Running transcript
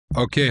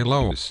Okay,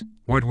 Lois,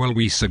 what will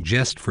we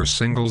suggest for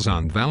singles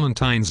on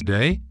Valentine's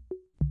Day?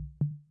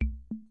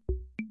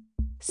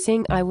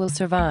 Sing I Will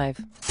Survive.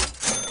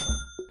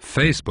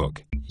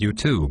 Facebook,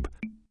 YouTube.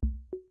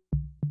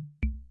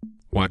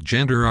 What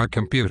gender are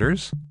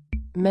computers?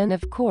 Men,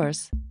 of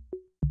course.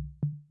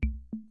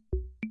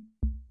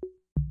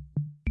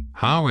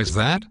 How is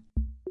that?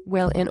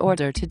 Well, in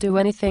order to do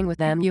anything with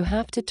them, you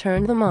have to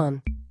turn them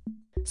on.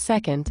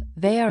 Second,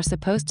 they are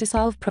supposed to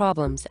solve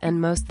problems,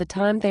 and most of the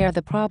time they are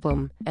the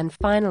problem. And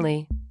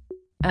finally,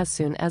 as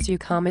soon as you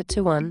commit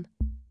to one,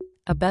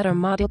 a better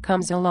model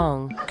comes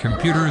along.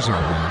 Computers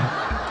are one.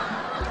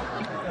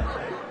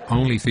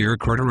 Only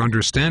Theocritter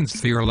understands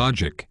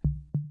theologic.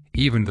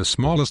 Even the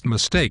smallest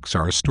mistakes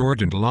are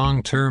stored in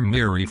long-term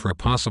memory for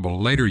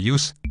possible later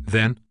use.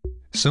 Then,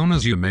 soon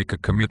as you make a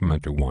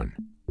commitment to one,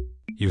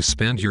 you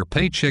spend your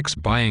paychecks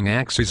buying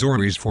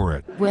accessories for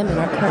it. Women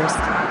are cursed.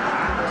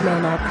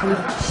 Men are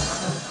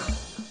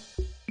proof.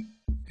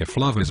 If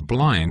love is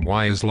blind,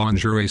 why is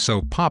lingerie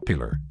so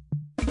popular?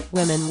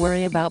 Women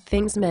worry about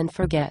things men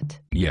forget.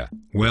 Yeah,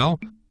 well,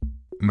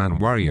 men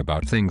worry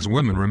about things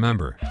women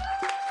remember.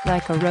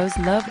 Like a rose,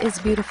 love is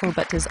beautiful,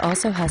 but it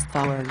also has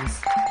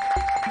thorns.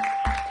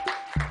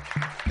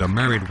 The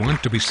married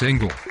want to be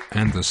single,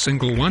 and the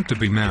single want to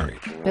be married.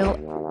 Bill,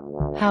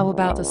 how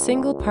about a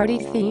single party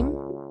theme?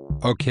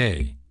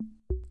 Okay.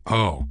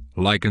 Oh,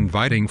 like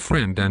inviting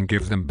friend and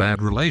give them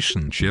bad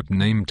relationship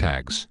name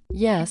tags.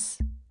 Yes.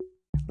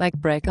 Like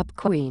breakup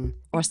queen,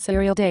 or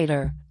serial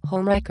dater,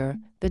 homewrecker,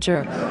 the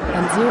jerk,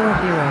 and zero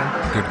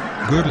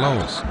hero. Good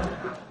Lois.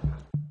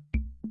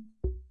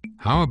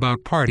 How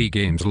about party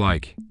games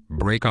like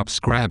breakup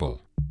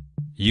Scrabble?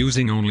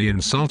 Using only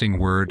insulting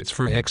words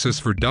for X's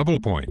for double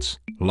points,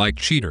 like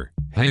cheater,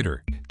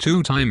 hater,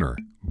 two-timer,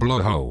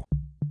 blowhole.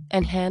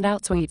 And hand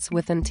out sweets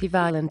with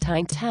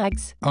anti-Valentine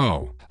tags.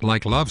 Oh,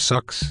 like love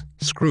sucks,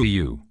 screw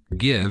you,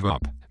 give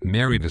up,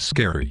 married is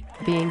scary.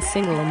 Being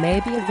single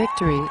may be a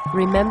victory.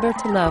 Remember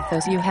to love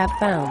those you have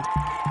found,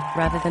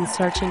 rather than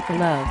searching for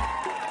love.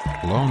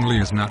 Lonely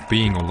is not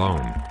being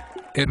alone.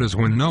 It is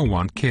when no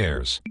one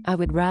cares. I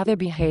would rather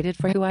be hated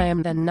for who I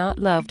am than not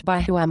loved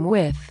by who I'm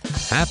with.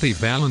 Happy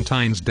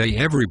Valentine's Day,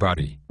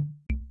 everybody.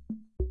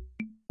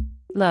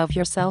 Love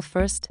yourself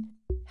first.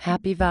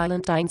 Happy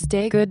Valentine's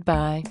Day.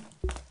 Goodbye.